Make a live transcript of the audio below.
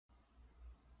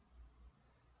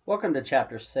Welcome to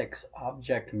Chapter 6,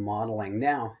 Object Modeling.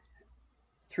 Now,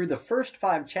 through the first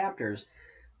 5 chapters,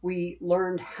 we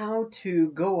learned how to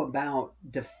go about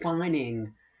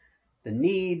defining the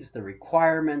needs, the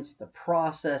requirements, the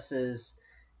processes,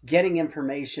 getting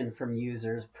information from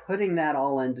users, putting that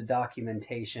all into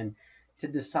documentation to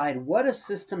decide what a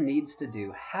system needs to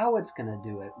do, how it's going to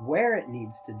do it, where it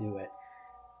needs to do it,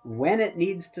 when it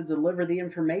needs to deliver the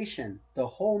information, the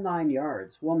whole 9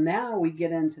 yards. Well, now we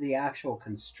get into the actual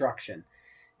construction.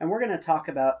 And we're going to talk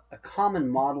about a common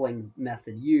modeling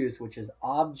method used, which is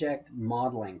object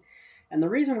modeling. And the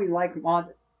reason we like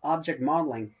object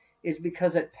modeling is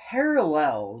because it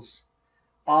parallels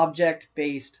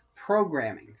object-based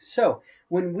programming. So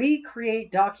when we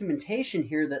create documentation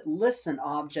here that lists an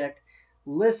object,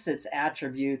 lists its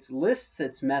attributes, lists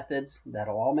its methods,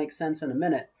 that'll all make sense in a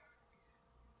minute,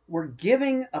 we're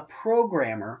giving a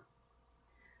programmer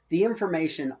the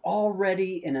information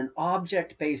already in an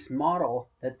object-based model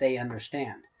that they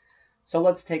understand. So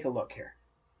let's take a look here.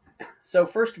 So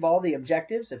first of all, the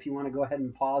objectives. If you want to go ahead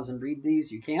and pause and read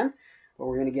these, you can. But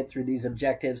we're going to get through these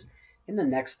objectives in the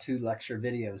next 2 lecture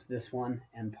videos, this one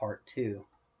and part 2.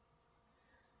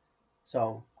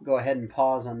 So go ahead and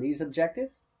pause on these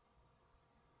objectives.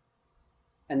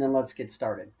 And then let's get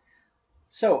started.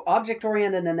 So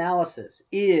object-oriented analysis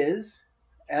is,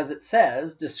 as it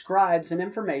says, describes an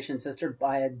information system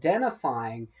by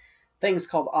identifying things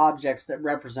called objects that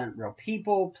represent real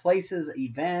people, places,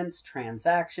 events,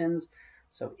 transactions.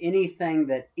 So anything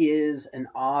that is an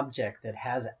object, that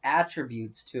has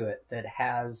attributes to it, that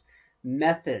has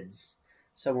methods.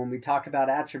 So when we talk about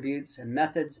attributes and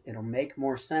methods, it'll make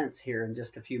more sense here in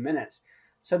just a few minutes.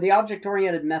 So the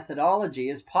object-oriented methodology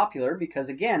is popular because,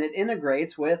 again, it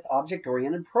integrates with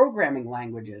object-oriented programming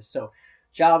languages. So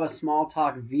Java,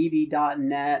 Smalltalk,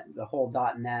 VB.NET, the whole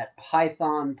 .NET,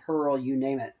 Python, Perl, you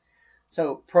name it.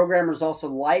 So programmers also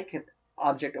like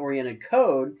object-oriented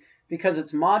code because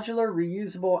it's modular,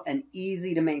 reusable, and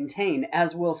easy to maintain.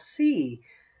 As we'll see,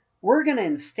 we're going to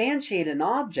instantiate an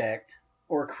object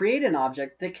or create an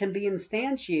object that can be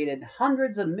instantiated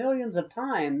hundreds of millions of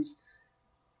times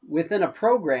within a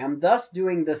program, thus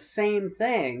doing the same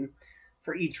thing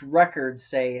for each record,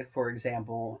 say, for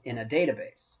example, in a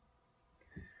database.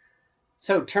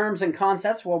 So terms and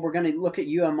concepts, well, we're going to look at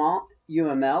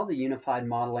UML, the Unified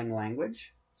Modeling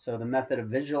Language. So the method of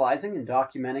visualizing and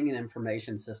documenting an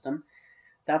information system.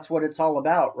 That's what it's all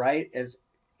about, right?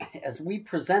 As we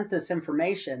present this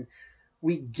information,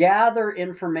 we gather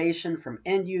information from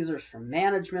end users, from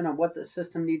management on what the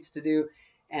system needs to do,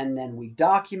 and then we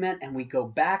document and we go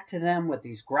back to them with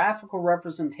these graphical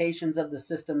representations of the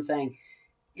system saying,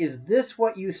 is this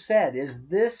what you said? Is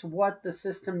this what the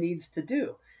system needs to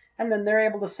do? And then they're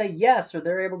able to say yes, or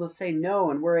they're able to say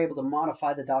no, and we're able to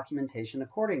modify the documentation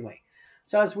accordingly.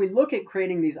 So as we look at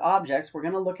creating these objects, we're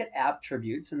going to look at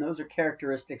attributes, and those are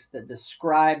characteristics that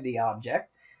describe the object.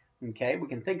 Okay, we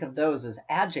can think of those as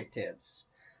adjectives.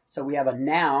 So we have a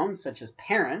noun, such as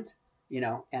parent,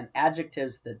 and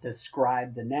adjectives that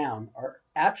describe the noun are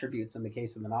attributes in the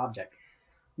case of an object.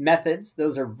 Methods,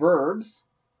 those are verbs,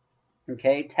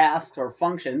 okay, tasks or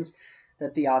functions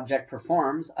that the object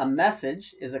performs. A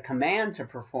message is a command to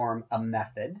perform a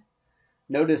method.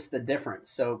 Notice the difference.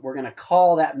 So we're going to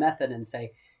call that method and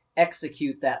say,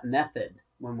 execute that method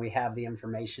when we have the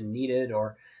information needed,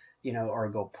 or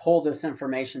go pull this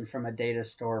information from a data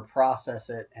store, process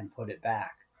it, and put it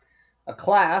back. A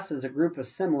class is a group of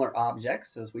similar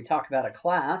objects. As we talk about a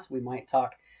class, we might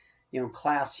talk,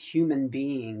 class human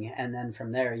being, and then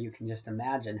from there you can just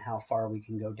imagine how far we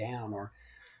can go down,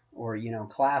 or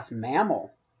class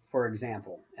mammal, for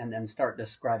example, and then start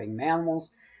describing mammals,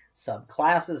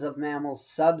 subclasses of mammals,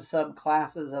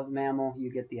 subclasses of mammal.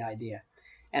 You get the idea.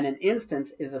 And an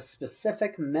instance is a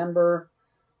specific member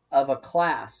of a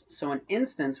class. So an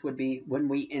instance would be when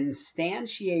we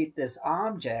instantiate this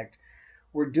object,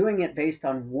 we're doing it based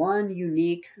on one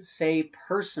unique, say,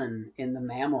 person in the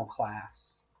mammal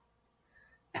class.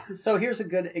 So here's a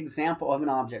good example of an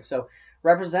object. So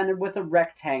represented with a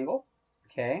rectangle,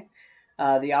 okay?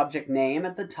 The object name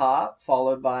at the top,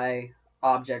 followed by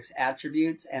objects,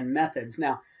 attributes, and methods.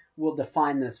 Now, we'll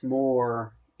define this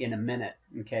more in a minute,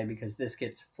 okay, because this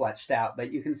gets fleshed out.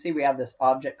 But you can see we have this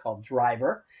object called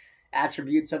driver.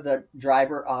 Attributes of the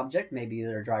driver object, maybe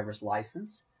their driver's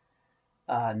license,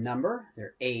 number,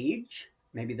 their age,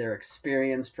 maybe their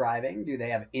experience driving. Do they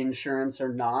have insurance or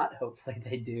not? Hopefully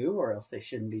they do, or else they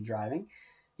shouldn't be driving.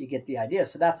 You get the idea.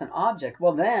 So that's an object.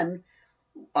 Well, then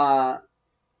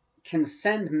can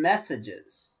send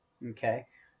messages, okay?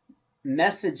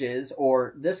 Messages,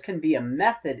 or this can be a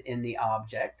method in the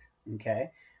object,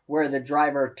 okay? where the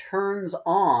driver turns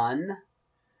on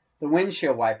the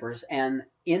windshield wipers, and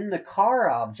in the car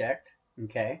object,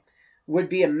 okay, would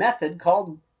be a method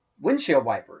called windshield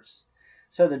wipers.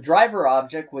 So the driver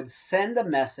object would send a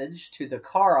message to the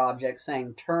car object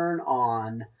saying turn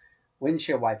on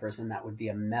windshield wipers, and that would be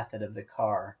a method of the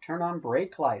car. Turn on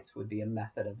brake lights would be a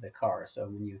method of the car. So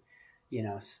when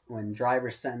when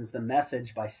driver sends the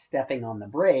message by stepping on the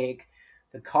brake,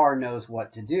 the car knows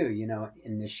what to do.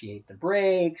 Initiate the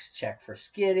brakes, check for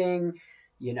skidding,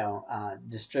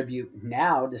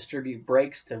 distribute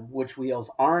brakes to which wheels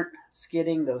aren't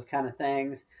skidding, those kind of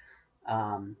things.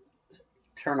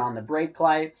 Turn on the brake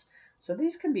lights. So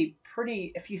these can be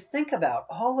pretty, if you think about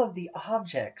all of the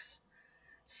objects,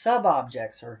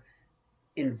 sub-objects are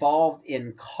involved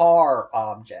in car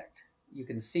object. You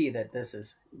can see that this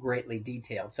is greatly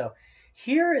detailed. So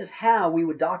here is how we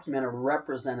would document or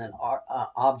represent an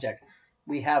object.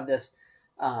 We have this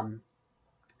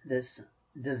this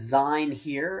design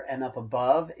here, and up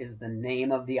above is the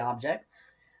name of the object.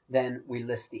 Then we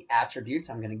list the attributes.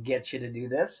 I'm going to get you to do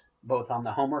this, both on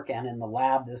the homework and in the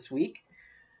lab this week.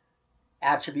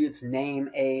 Attributes: name,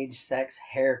 age, sex,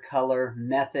 hair color.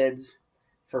 Methods: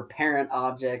 for parent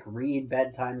object, read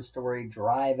bedtime story,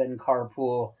 drive and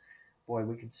carpool. Boy,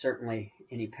 we could certainly,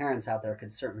 any parents out there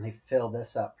could certainly fill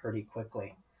this up pretty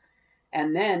quickly.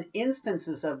 And then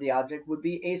instances of the object would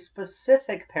be a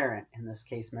specific parent, in this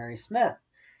case Mary Smith.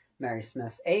 Mary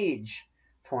Smith's age,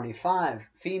 25,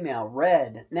 female,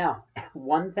 red. Now,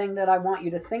 one thing that I want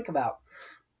you to think about,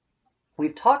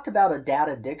 we've talked about a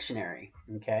data dictionary,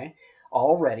 okay,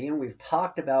 already, and we've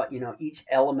talked about, each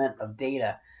element of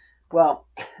data. Well,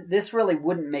 this really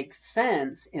wouldn't make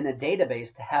sense in a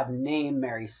database to have name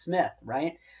Mary Smith,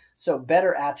 right? So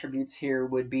better attributes here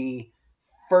would be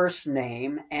first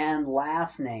name and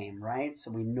last name, right? So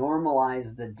we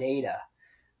normalize the data.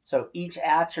 So each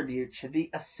attribute should be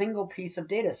a single piece of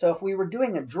data. So if we were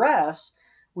doing address,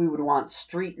 we would want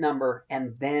street number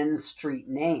and then street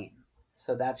name.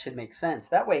 So that should make sense.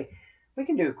 That way we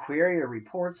can do query or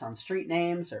reports on street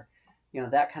names or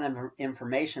that kind of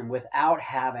information without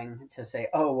having to say,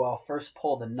 oh, well, first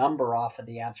pull the number off of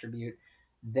the attribute,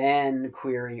 then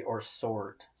query or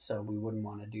sort. So we wouldn't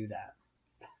want to do that.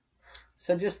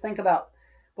 So just think about,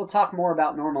 we'll talk more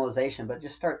about normalization, but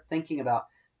just start thinking about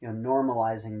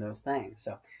normalizing those things.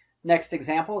 So next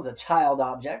example is a child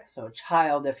object. So a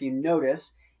child, if you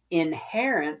notice,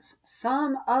 inherits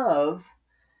some of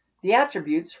the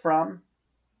attributes from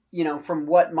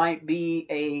what might be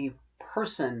a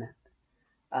person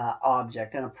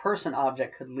object, and a person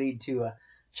object could lead to a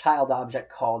child object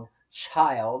called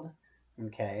child,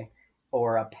 okay,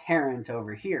 or a parent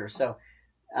over here. So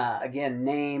again,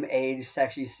 name, age,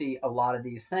 sex, you see a lot of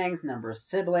these things. Number of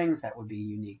siblings, that would be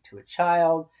unique to a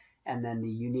child, and then the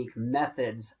unique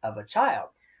methods of a child.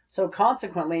 So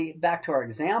consequently, back to our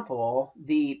example,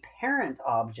 the parent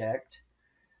object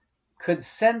could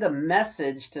send a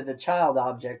message to the child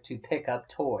object to pick up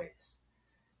toys.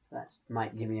 That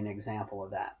might give you an example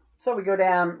of that. So we go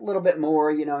down a little bit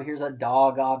more. Here's a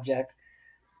dog object.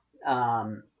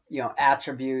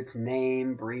 Attributes,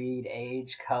 name, breed,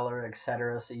 age, color,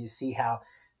 etc. So you see how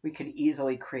we could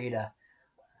easily create a,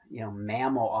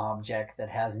 mammal object that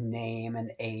has name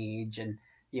and age and,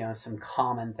 some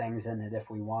common things in it if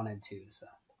we wanted to.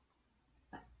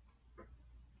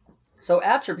 So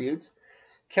attributes,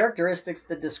 characteristics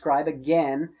that describe,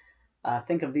 again,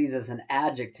 think of these as an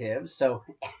adjective. So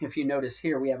if you notice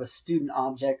here, we have a student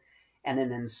object and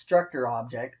an instructor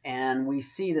object, and we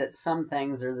see that some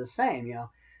things are the same.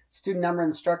 Student number,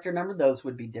 instructor number, those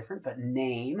would be different, but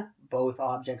name, both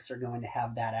objects are going to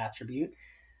have that attribute.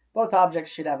 Both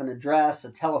objects should have an address,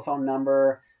 a telephone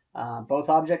number. Both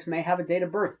objects may have a date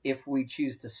of birth if we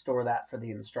choose to store that for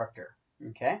the instructor.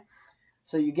 Okay,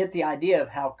 so you get the idea of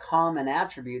how common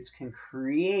attributes can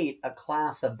create a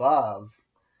class above,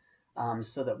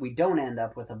 so that we don't end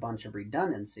up with a bunch of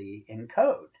redundancy in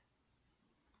code.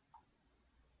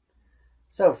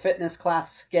 So fitness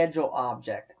class schedule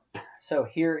object. So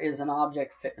here is an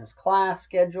object, fitness class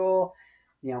schedule.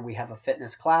 We have a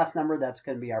fitness class number. That's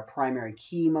going to be our primary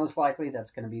key, most likely.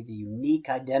 That's going to be the unique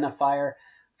identifier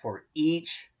for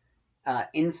each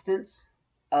instance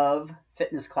of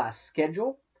fitness class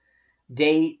schedule.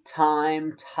 Date,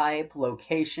 time, type,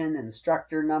 location,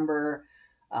 instructor number,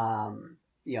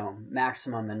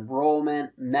 maximum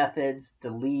enrollment, methods,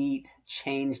 delete,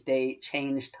 change date,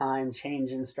 change time,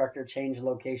 change instructor, change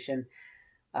location.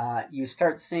 You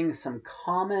start seeing some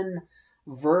common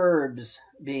verbs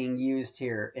being used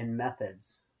here in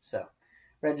methods. So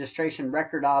registration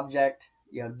record object,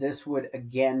 this would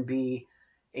again be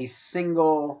a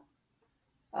single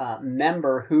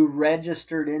member who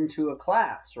registered into a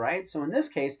class, right? So in this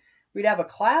case, we'd have a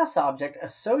class object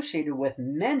associated with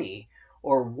many,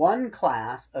 or one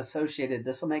class associated,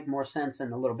 this will make more sense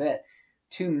in a little bit,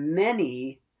 to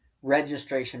many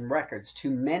registration records,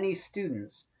 to many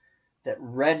students that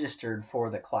registered for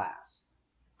the class.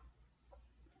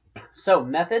 So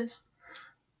methods,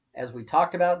 as we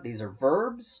talked about, these are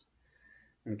verbs.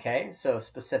 Okay, so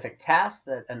specific tasks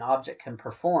that an object can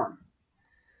perform.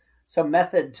 So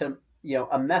method to,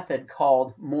 a method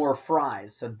called more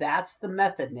fries. So that's the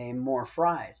method name, more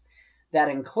fries. That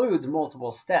includes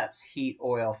multiple steps: heat,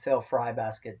 oil, fill fry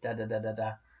basket, da da da da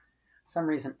da. For some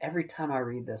reason, every time I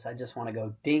read this, I just want to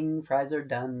go ding, fries are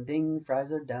done, ding,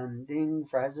 fries are done, ding,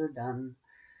 fries are done.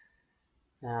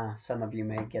 Some of you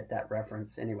may get that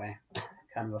reference anyway.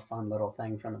 Kind of a fun little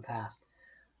thing from the past.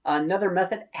 Another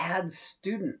method, add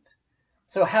student.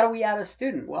 So how do we add a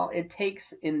student? Well, it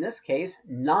takes, in this case,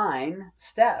 9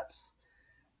 steps.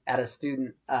 Add a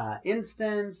student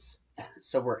instance.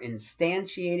 So we're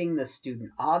instantiating the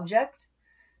student object.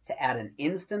 To add an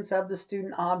instance of the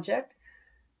student object,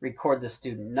 record the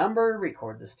student number,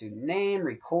 record the student name,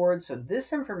 record. So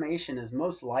this information is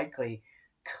most likely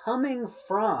coming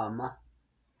from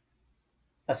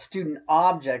a student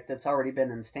object that's already been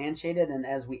instantiated, and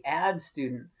as we add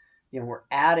student, we're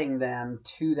adding them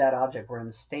to that object. We're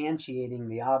instantiating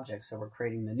the object, so we're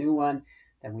creating the new one,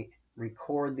 then we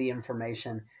record the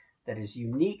information that is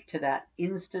unique to that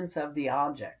instance of the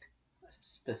object, a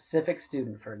specific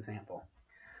student, for example.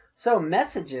 So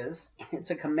messages,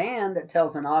 it's a command that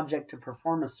tells an object to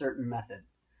perform a certain method.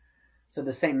 So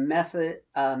the same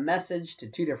message to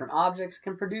 2 different objects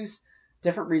can produce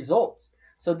different results.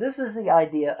 So this is the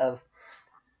idea of,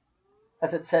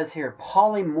 as it says here,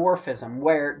 polymorphism,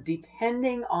 where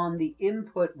depending on the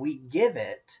input we give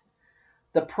it,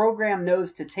 the program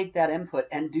knows to take that input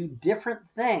and do different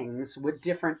things with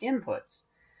different inputs.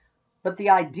 But the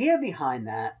idea behind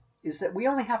that is that we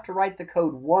only have to write the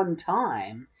code one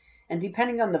time, and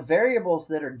depending on the variables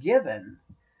that are given,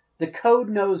 the code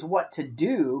knows what to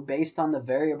do based on the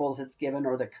variables it's given,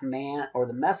 or the command or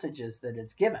the messages that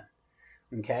it's given.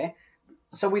 Okay?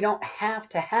 So we don't have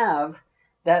to have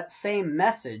that same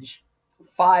message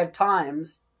 5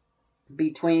 times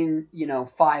between,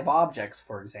 5 objects,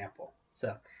 for example.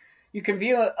 So you can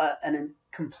view a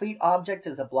complete object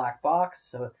as a black box.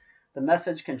 So the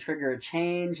message can trigger a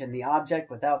change in the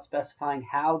object without specifying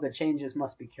how the changes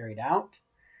must be carried out.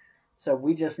 So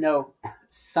we just know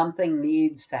something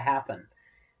needs to happen.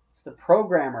 It's the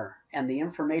programmer and the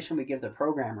information we give the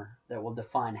programmer that will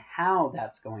define how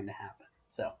that's going to happen.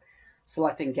 So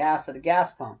selecting gas at a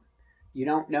gas pump, you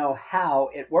don't know how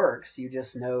it works, you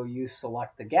just know you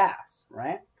select the gas,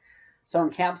 right? So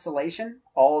encapsulation,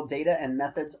 all data and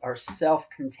methods are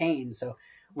self-contained. So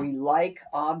we like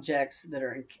objects that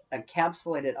are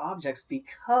encapsulated objects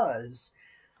because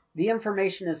the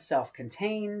information is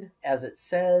self-contained. As it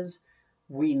says,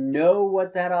 we know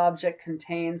what that object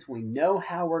contains, we know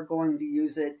how we're going to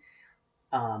use it,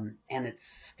 and it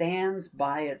stands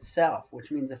by itself,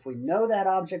 which means if we know that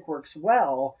object works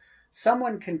well,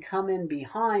 someone can come in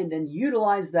behind and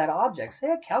utilize that object,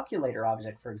 say a calculator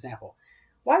object, for example.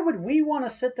 Why would we want to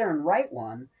sit there and write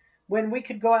one when we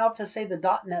could go out to, say,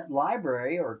 the .NET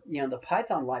library or the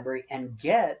Python library and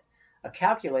get a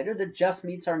calculator that just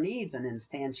meets our needs and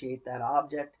instantiate that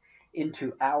object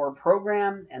into our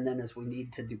program, and then as we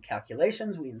need to do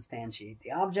calculations, we instantiate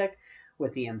the object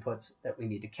with the inputs that we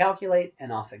need to calculate, and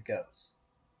off it goes.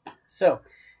 So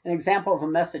an example of a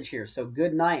message here. So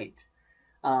good night.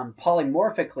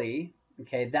 Polymorphically,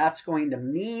 okay, that's going to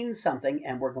mean something,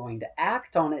 and we're going to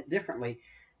act on it differently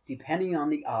depending on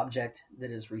the object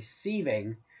that is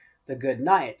receiving the good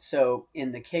night. So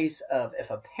in the case of if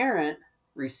a parent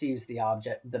receives the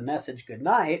message good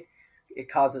night,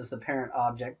 it causes the parent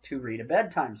object to read a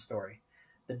bedtime story.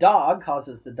 The dog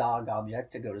causes the dog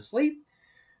object to go to sleep,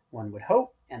 one would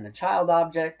hope, and the child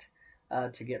object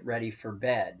to get ready for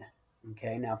bed.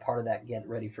 Okay, now part of that get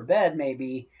ready for bed may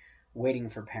be waiting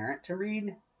for parent to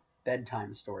read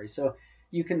bedtime story. So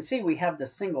you can see we have the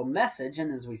single message,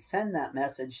 and as we send that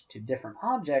message to different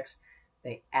objects,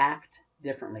 they act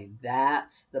differently.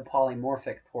 That's the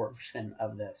polymorphic portion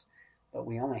of this, but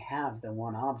we only have the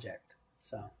one object.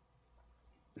 So,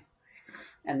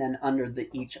 and then under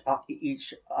each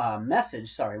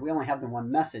message, we only have the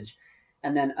one message,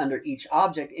 and then under each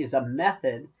object is a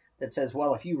method that says,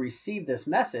 well, if you receive this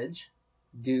message,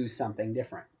 do something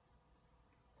different.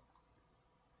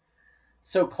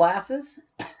 So classes,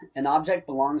 an object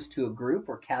belongs to a group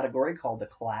or category called a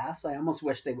class. I almost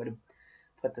wish they would have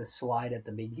put this slide at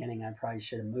the beginning. I probably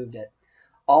should have moved it.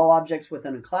 All objects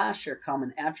within a class share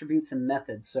common attributes and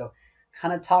methods. So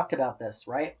kind of talked about this,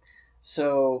 right?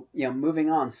 So, moving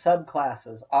on,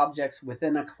 subclasses, objects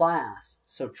within a class.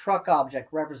 So truck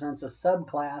object represents a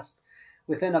subclass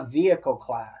within a vehicle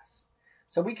class.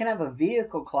 So we can have a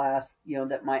vehicle class,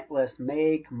 that might list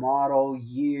make, model,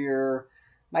 year,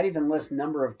 might even list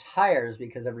number of tires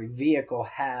because every vehicle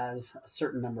has a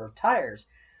certain number of tires.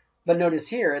 But notice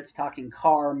here, it's talking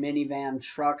car, minivan,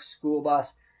 truck, school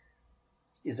bus.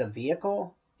 Is a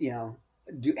vehicle,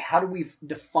 how do we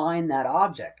define that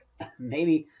object?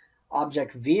 Maybe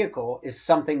object vehicle is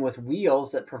something with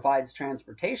wheels that provides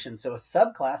transportation. So a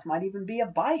subclass might even be a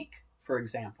bike, for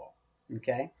example.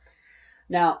 Okay.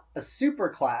 Now, a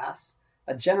superclass,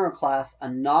 a general class, a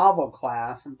novel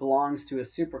class belongs to a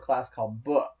superclass called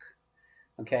book.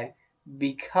 Okay.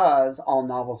 Because all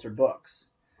novels are books.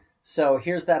 So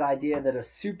here's that idea that a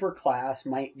superclass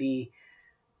might be,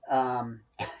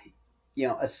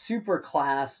 a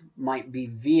superclass might be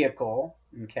vehicle,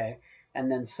 okay, and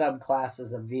then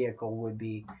subclasses of vehicle would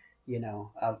be,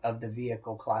 of the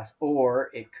vehicle class, or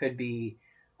it could be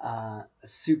a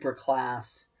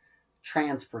superclass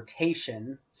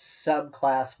transportation,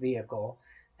 subclass vehicle,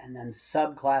 and then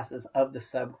subclasses of the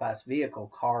subclass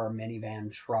vehicle, car,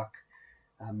 minivan, truck,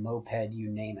 moped, you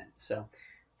name it. So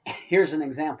here's an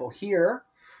example here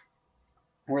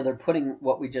where they're putting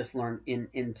what we just learned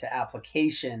into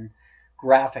application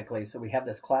graphically. So we have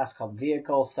this class called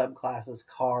vehicle, subclasses,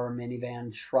 car,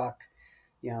 minivan, truck,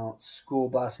 school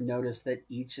bus. Notice that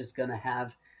each is going to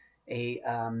have a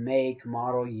make,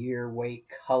 model, year, weight,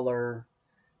 color.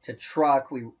 To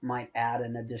truck, we might add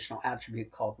an additional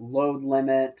attribute called load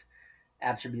limit,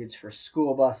 attributes for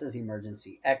school buses,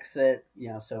 emergency exit,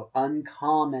 so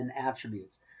uncommon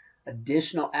attributes,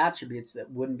 additional attributes that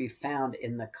wouldn't be found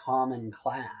in the common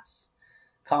class.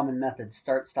 Common methods,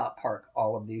 start, stop, park.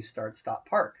 All of these start, stop,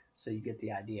 park. So you get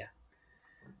the idea.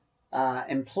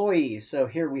 Employee. So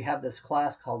here we have this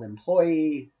class called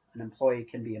employee. An employee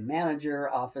can be a manager,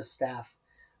 office staff,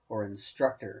 or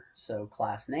instructor. So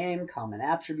class name, common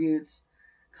attributes,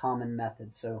 common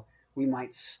methods. So we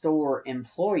might store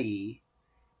employee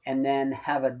and then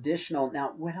have additional.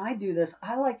 Now, when I do this,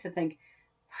 I like to think,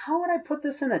 how would I put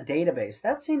this in a database?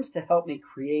 That seems to help me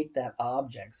create that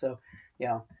object. So,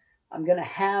 I'm going to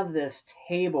have this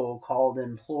table called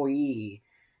employee,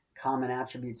 common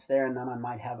attributes there, and then I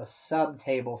might have a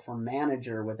subtable for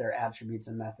manager with their attributes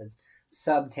and methods,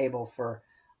 subtable for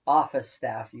office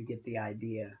staff. You get the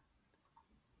idea.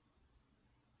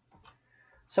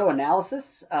 So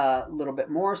analysis, a little bit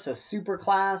more. So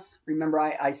superclass, remember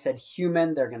I said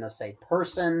human, they're going to say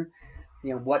person.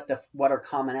 What are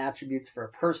common attributes for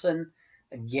a person?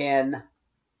 Again,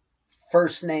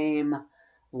 first name,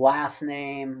 last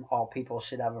name. All people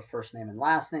should have a first name and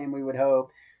last name, we would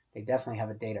hope. They definitely have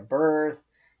a date of birth.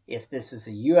 If this is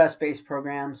a U.S.-based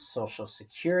program, social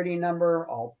security number.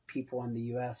 All people in the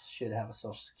U.S. should have a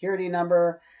social security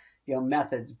number.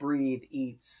 Methods, breathe,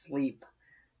 eat, sleep,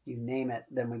 you name it.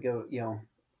 Then we go,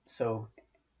 so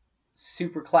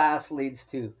superclass leads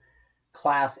to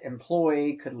class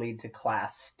employee, could lead to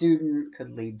class student,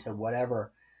 could lead to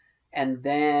whatever. And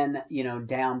then,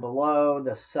 down below,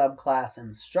 the subclass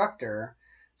instructor.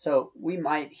 So we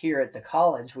might, here at the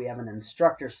college, we have an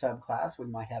instructor subclass. We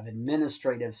might have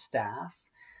administrative staff.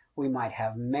 We might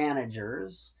have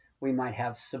managers. We might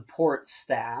have support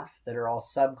staff that are all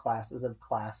subclasses of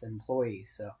class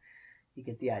employees. So you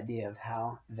get the idea of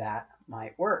how that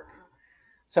might work.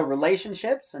 So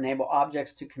relationships enable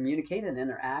objects to communicate and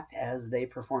interact as they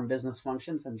perform business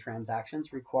functions and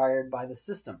transactions required by the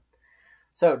system.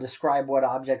 So describe what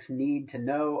objects need to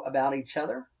know about each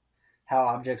other, how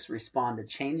objects respond to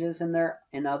changes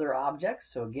in other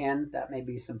objects. So again, that may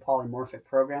be some polymorphic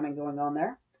programming going on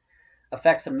there.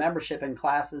 Effects of membership in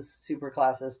classes,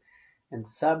 superclasses, and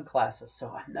subclasses.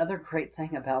 So another great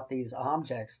thing about these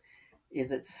objects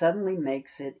is it suddenly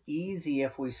makes it easy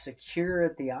if we secure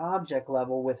at the object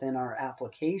level within our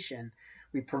application.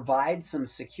 We provide some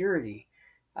security.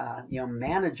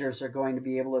 Managers are going to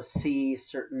be able to see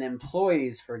certain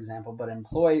employees, for example, but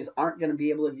employees aren't going to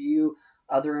be able to view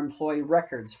other employee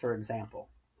records, for example.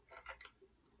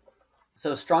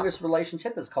 So strongest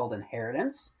relationship is called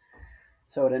inheritance.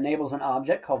 So it enables an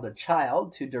object called a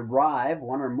child to derive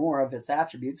one or more of its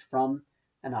attributes from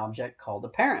an object called a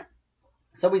parent.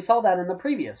 So we saw that in the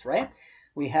previous, right?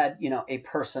 We had, a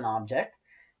person object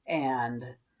and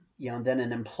then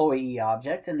an employee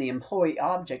object, and the employee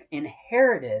object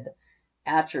inherited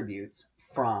attributes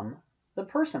from the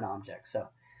person object. So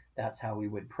that's how we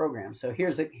would program. So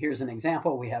here's an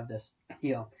example. We have this,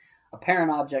 a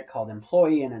parent object called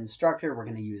employee and instructor. We're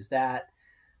going to use that.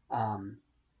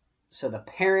 So the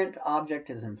parent object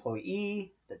is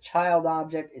employee, the child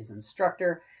object is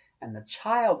instructor, and the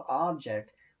child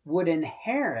object would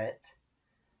inherit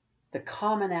the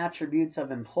common attributes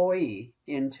of employee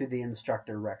into the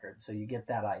instructor record. So you get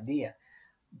that idea.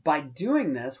 By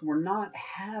doing this, we're not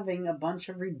having a bunch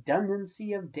of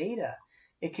redundancy of data.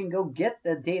 It can go get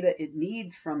the data it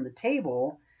needs from the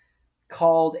table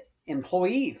called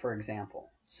employee, for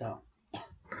example. So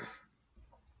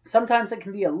sometimes it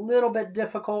can be a little bit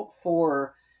difficult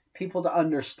for people to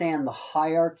understand the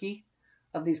hierarchy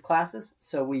of these classes.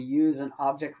 So we use an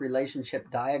object relationship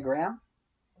diagram.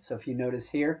 So if you notice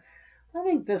here, I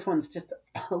think this one's just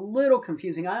a little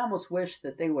confusing. I almost wish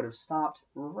that they would have stopped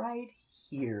right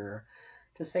here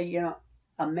to say, you know,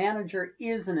 a manager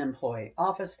is an employee,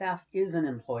 office staff is an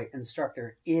employee,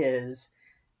 instructor is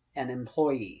an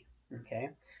employee. Okay,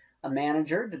 a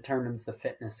manager determines the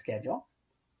fitness schedule.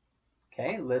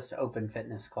 Okay, lists open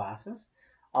fitness classes.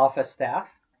 Office staff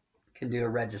can do a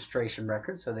registration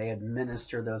record, so they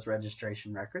administer those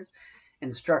registration records.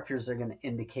 Instructors are going to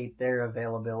indicate their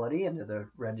availability into the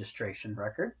registration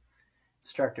record.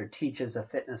 Instructor teaches a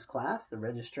fitness class. The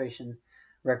registration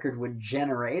record would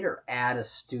generate or add a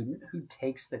student who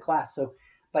takes the class. So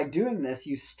by doing this,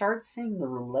 you start seeing the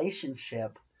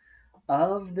relationship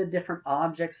of the different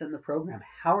objects in the program.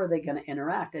 How are they going to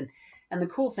interact? And the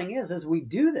cool thing is, as we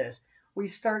do this, we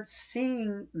start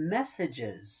seeing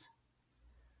messages,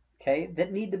 okay,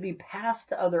 that need to be passed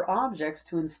to other objects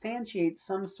to instantiate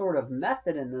some sort of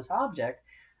method in this object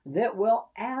that will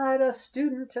add a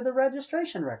student to the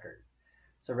registration record.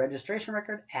 So registration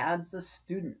record adds a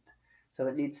student. So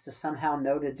it needs to somehow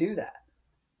know to do that.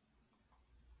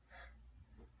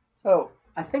 So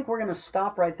I think we're going to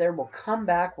stop right there. We'll come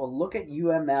back. We'll look at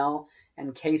UML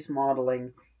and case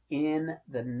modeling in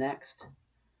the next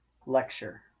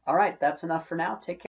lecture. All right, that's enough for now. Take care.